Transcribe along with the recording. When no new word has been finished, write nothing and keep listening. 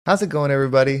How's it going,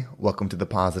 everybody? Welcome to the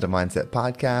Positive Mindset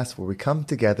Podcast, where we come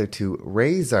together to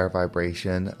raise our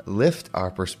vibration, lift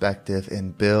our perspective,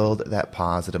 and build that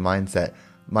positive mindset.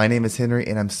 My name is Henry,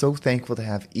 and I'm so thankful to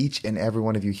have each and every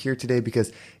one of you here today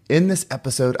because in this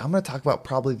episode, I'm going to talk about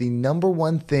probably the number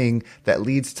one thing that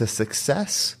leads to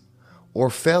success or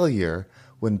failure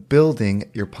when building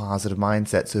your positive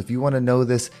mindset. So if you want to know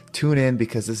this, tune in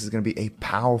because this is going to be a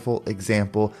powerful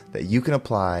example that you can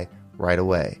apply right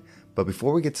away. But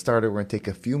before we get started, we're going to take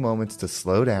a few moments to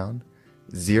slow down,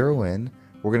 zero in.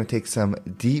 We're going to take some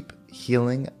deep,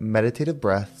 healing, meditative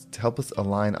breaths to help us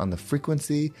align on the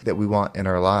frequency that we want in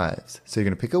our lives. So you're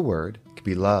going to pick a word. It could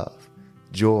be love,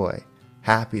 joy,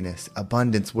 happiness,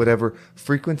 abundance, whatever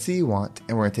frequency you want.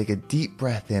 And we're going to take a deep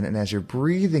breath in. And as you're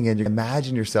breathing in, you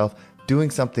imagine yourself doing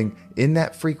something in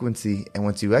that frequency. And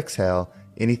once you exhale,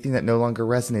 anything that no longer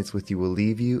resonates with you will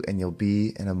leave you and you'll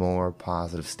be in a more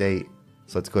positive state.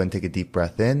 So let's go ahead and take a deep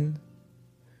breath in.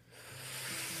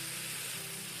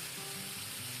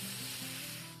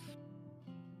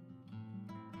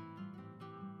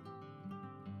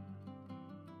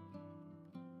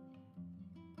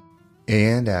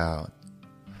 And out.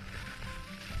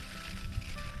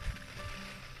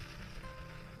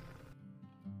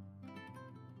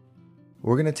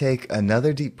 We're going to take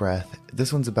another deep breath.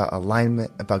 This one's about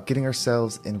alignment, about getting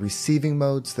ourselves in receiving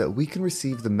mode so that we can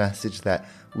receive the message that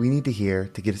we need to hear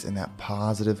to get us in that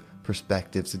positive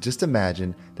perspective. So just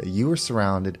imagine that you are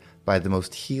surrounded by the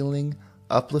most healing,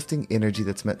 uplifting energy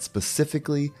that's meant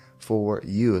specifically for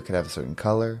you. It could have a certain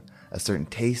color, a certain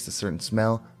taste, a certain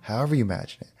smell, however you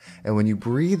imagine it. And when you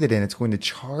breathe it in, it's going to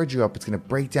charge you up. It's going to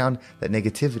break down that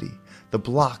negativity, the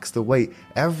blocks, the weight,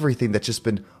 everything that's just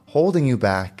been holding you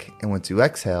back. And once you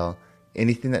exhale,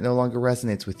 anything that no longer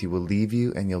resonates with you will leave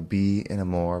you and you'll be in a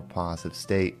more positive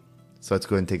state. So let's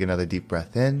go ahead and take another deep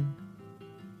breath in.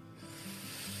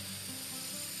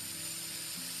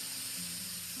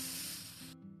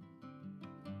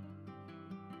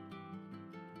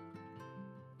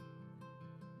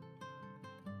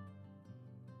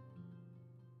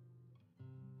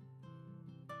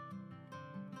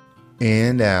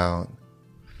 And out.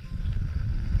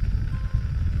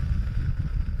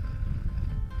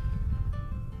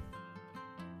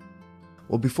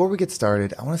 Well, before we get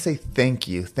started, I want to say thank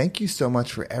you. Thank you so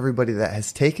much for everybody that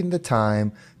has taken the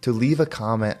time to leave a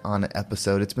comment on an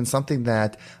episode. It's been something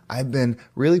that I've been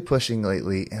really pushing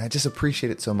lately, and I just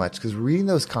appreciate it so much because reading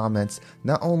those comments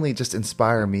not only just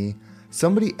inspire me,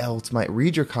 somebody else might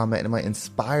read your comment and it might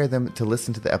inspire them to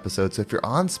listen to the episode. So if you're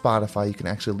on Spotify, you can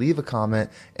actually leave a comment,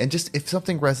 and just if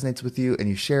something resonates with you and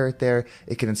you share it there,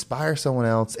 it can inspire someone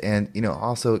else, and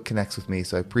also it connects with me.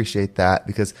 So I appreciate that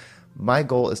because my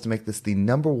goal is to make this the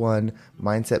number one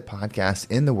mindset podcast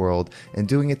in the world, and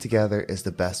doing it together is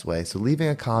the best way. So leaving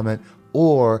a comment,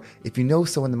 or if you know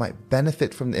someone that might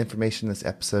benefit from the information in this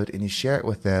episode and you share it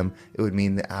with them, it would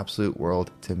mean the absolute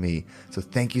world to me. So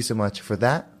thank you so much for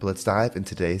that. But let's dive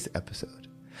into today's episode.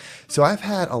 So I've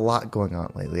had a lot going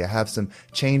on lately. I have some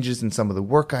changes in some of the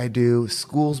work I do,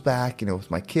 school's back, with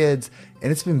my kids,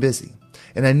 and it's been busy.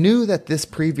 And I knew that this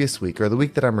previous week, or the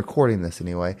week that I'm recording this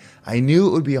anyway, I knew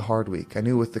it would be a hard week. I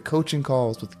knew with the coaching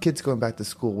calls, with the kids going back to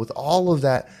school, with all of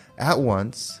that at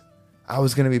once, I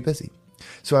was going to be busy.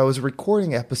 So I was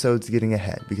recording episodes getting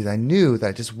ahead because I knew that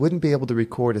I just wouldn't be able to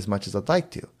record as much as I'd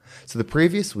like to. So the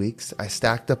previous weeks, I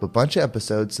stacked up a bunch of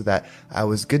episodes so that I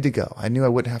was good to go. I knew I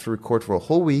wouldn't have to record for a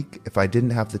whole week if I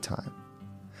didn't have the time.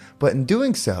 But in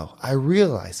doing so, I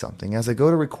realized something. As I go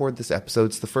to record this episode,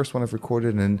 it's the first one I've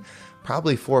recorded in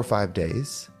probably 4 or 5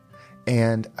 days.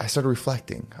 And I started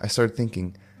reflecting. I started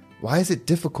thinking, why is it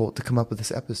difficult to come up with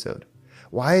this episode?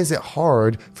 Why is it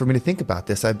hard for me to think about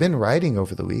this? I've been writing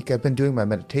over the week. I've been doing my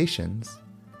meditations.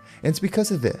 And it's because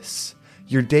of this.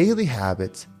 Your daily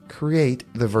habits create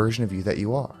the version of you that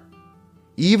you are.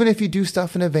 Even if you do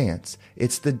stuff in advance,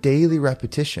 it's the daily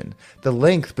repetition, the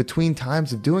length between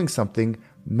times of doing something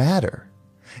matter.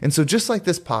 And so just like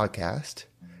this podcast,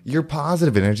 your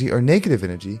positive energy or negative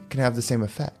energy can have the same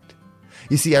effect.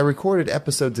 You see, I recorded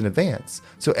episodes in advance,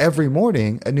 so every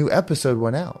morning a new episode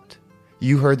went out.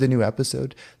 You heard the new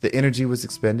episode, the energy was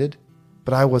expended,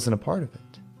 but I wasn't a part of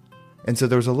it. And so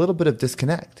there was a little bit of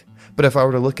disconnect. But if I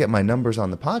were to look at my numbers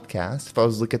on the podcast, if I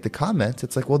was to look at the comments,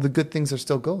 it's like, well, the good things are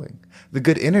still going. The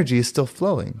good energy is still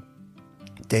flowing.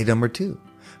 Day number 2,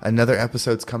 another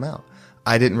episode's come out.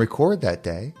 I didn't record that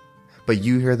day, but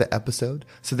you hear the episode,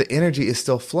 so the energy is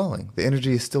still flowing. The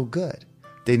energy is still good.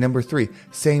 Day number 3,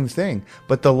 same thing.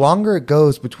 But the longer it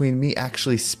goes between me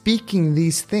actually speaking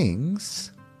these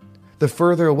things, the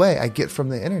further away I get from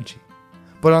the energy.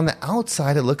 But on the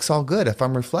outside, it looks all good. If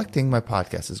I'm reflecting, my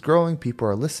podcast is growing, people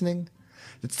are listening.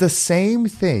 It's the same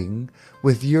thing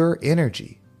with your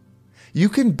energy. You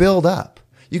can build up.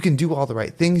 You can do all the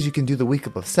right things. You can do the week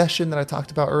of obsession that I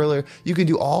talked about earlier. You can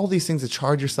do all these things to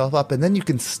charge yourself up, and then you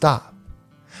can stop.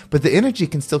 But the energy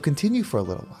can still continue for a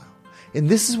little while. And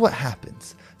this is what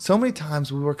happens. So many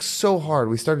times we work so hard.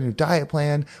 We start a new diet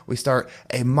plan. We start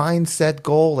a mindset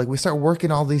goal. Like we start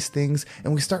working all these things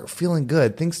and we start feeling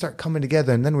good. Things start coming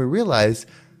together. And then we realize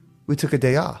we took a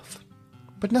day off,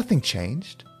 but nothing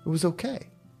changed. It was okay.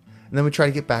 And then we try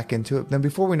to get back into it. Then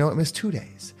before we know it, missed 2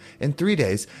 days and 3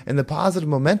 days. And the positive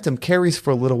momentum carries for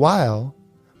a little while,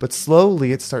 but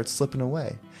slowly it starts slipping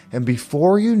away. And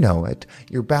before you know it,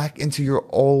 you're back into your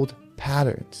old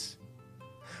patterns.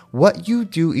 What you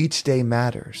do each day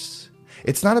matters.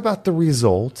 It's not about the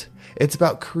result. It's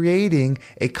about creating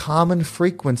a common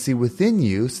frequency within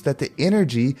you so that the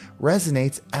energy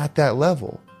resonates at that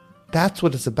level. That's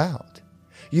what it's about.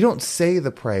 You don't say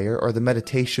the prayer or the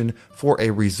meditation for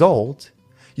a result.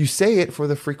 You say it for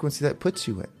the frequency that puts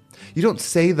you in. You don't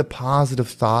say the positive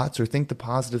thoughts or think the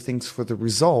positive things for the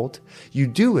result. You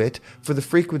do it for the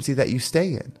frequency that you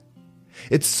stay in.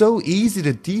 It's so easy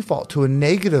to default to a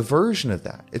negative version of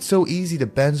that. It's so easy to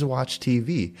binge watch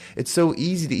TV. It's so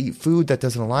easy to eat food that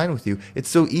doesn't align with you. It's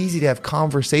so easy to have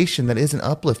conversation that isn't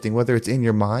uplifting, whether it's in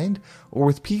your mind or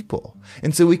with people.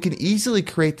 And so we can easily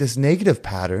create this negative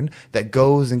pattern that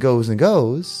goes and goes and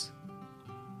goes.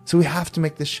 So we have to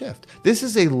make this shift. This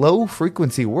is a low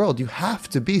frequency world. You have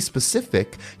to be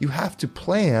specific. You have to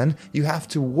plan. You have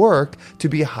to work to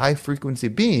be a high frequency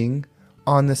being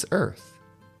on this earth.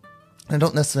 I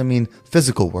don't necessarily mean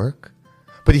physical work,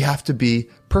 but you have to be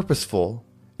purposeful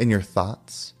in your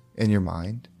thoughts, in your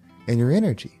mind, and your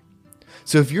energy.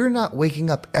 So if you're not waking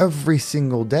up every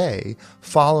single day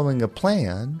following a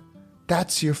plan,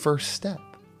 that's your first step.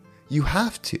 You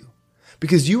have to,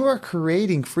 because you are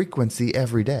creating frequency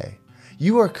every day.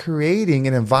 You are creating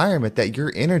an environment that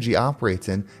your energy operates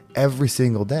in every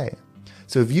single day.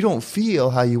 So if you don't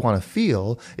feel how you want to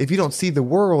feel, if you don't see the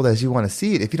world as you want to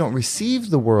see it, if you don't receive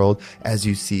the world as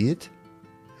you see it,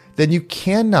 then you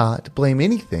cannot blame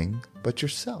anything but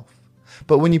yourself.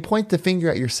 But when you point the finger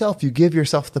at yourself, you give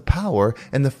yourself the power,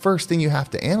 and the first thing you have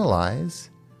to analyze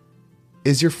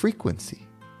is your frequency.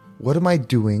 What am I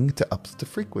doing to up the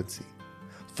frequency?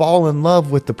 Fall in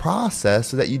love with the process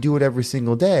so that you do it every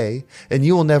single day, and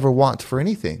you will never want for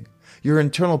anything. Your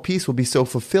internal peace will be so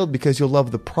fulfilled because you'll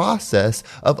love the process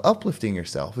of uplifting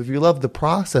yourself. If you love the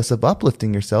process of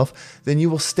uplifting yourself, then you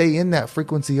will stay in that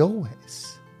frequency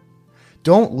always.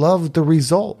 Don't love the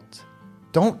result.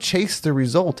 Don't chase the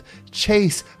result.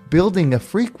 Chase building a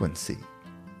frequency.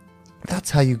 That's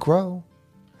how you grow.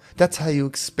 That's how you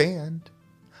expand.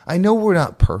 I know we're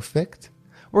not perfect.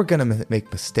 We're going to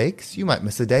make mistakes. You might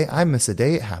miss a day. I miss a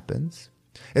day. It happens.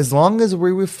 As long as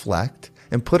we reflect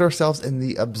and put ourselves in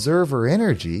the observer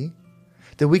energy,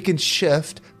 then we can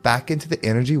shift back into the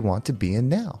energy we want to be in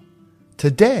now.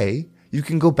 Today, you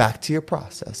can go back to your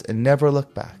process and never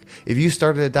look back. If you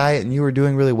started a diet and you were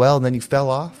doing really well and then you fell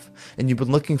off and you've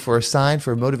been looking for a sign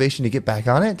for a motivation to get back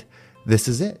on it, this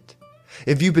is it.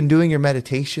 If you've been doing your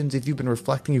meditations, if you've been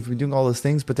reflecting, if you've been doing all those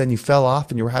things, but then you fell off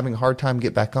and you were having a hard time to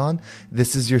get back on,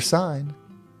 this is your sign.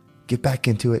 Get back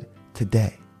into it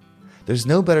today. There's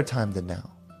no better time than now.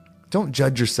 Don't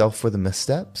judge yourself for the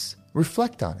missteps.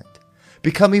 Reflect on it.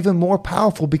 Become even more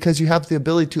powerful because you have the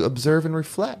ability to observe and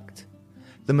reflect.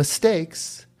 The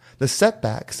mistakes, the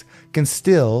setbacks can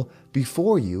still be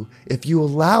for you if you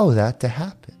allow that to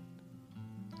happen.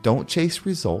 Don't chase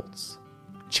results.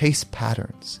 Chase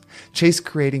patterns. Chase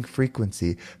creating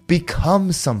frequency.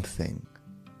 Become something.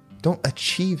 Don't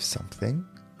achieve something.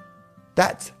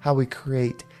 That's how we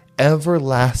create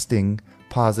everlasting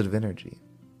positive energy.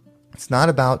 It's not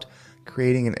about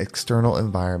creating an external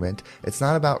environment. It's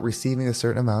not about receiving a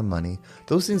certain amount of money.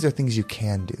 Those things are things you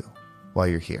can do while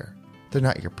you're here. They're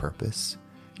not your purpose.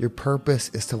 Your purpose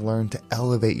is to learn to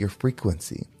elevate your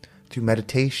frequency through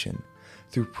meditation,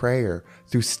 through prayer,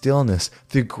 through stillness,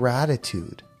 through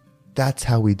gratitude. That's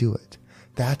how we do it.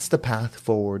 That's the path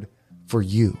forward for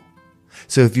you.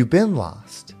 So if you've been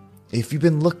lost, if you've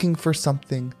been looking for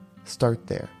something, start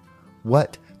there.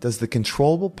 What does the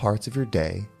controllable parts of your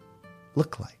day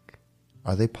look like?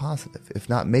 Are they positive? If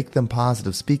not, make them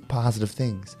positive. Speak positive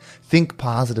things. Think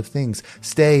positive things.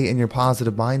 Stay in your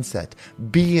positive mindset.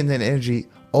 Be in that energy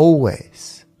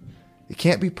always. It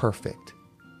can't be perfect,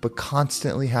 but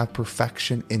constantly have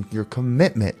perfection in your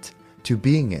commitment to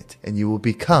being it, and you will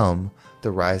become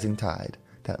the rising tide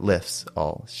that lifts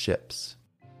all ships.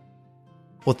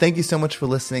 Well, thank you so much for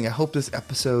listening. I hope this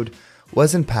episode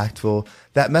was impactful.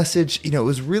 That message, it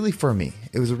was really for me.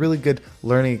 It was a really good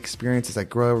learning experience as I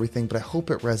grow everything, but I hope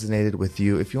it resonated with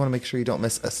you. If you want to make sure you don't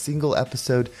miss a single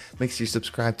episode, make sure you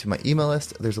subscribe to my email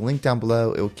list. There's a link down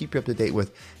below. It will keep you up to date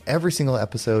with every single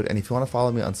episode. And if you want to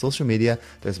follow me on social media,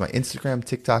 there's my Instagram,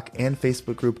 TikTok, and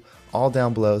Facebook group all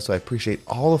down below. So I appreciate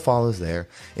all the follows there.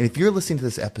 And if you're listening to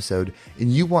this episode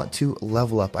and you want to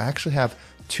level up, I actually have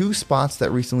 2 spots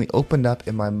that recently opened up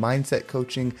in my mindset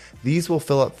coaching. These will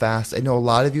fill up fast. I know a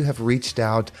lot of you have reached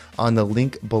out on the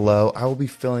link below. I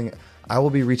will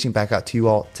be reaching back out to you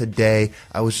all today.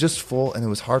 I was just full and it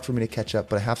was hard for me to catch up,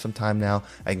 but I have some time now.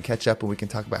 I can catch up and we can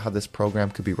talk about how this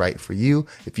program could be right for you.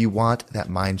 If you want that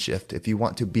mind shift, if you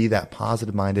want to be that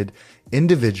positive minded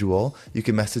individual, you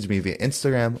can message me via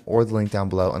Instagram or the link down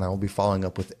below, and I will be following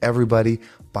up with everybody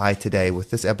by today.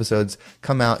 With this episode's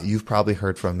come out, you've probably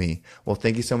heard from me. Well,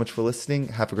 thank you so much for listening.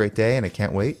 Have a great day, and I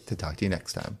can't wait to talk to you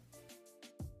next time.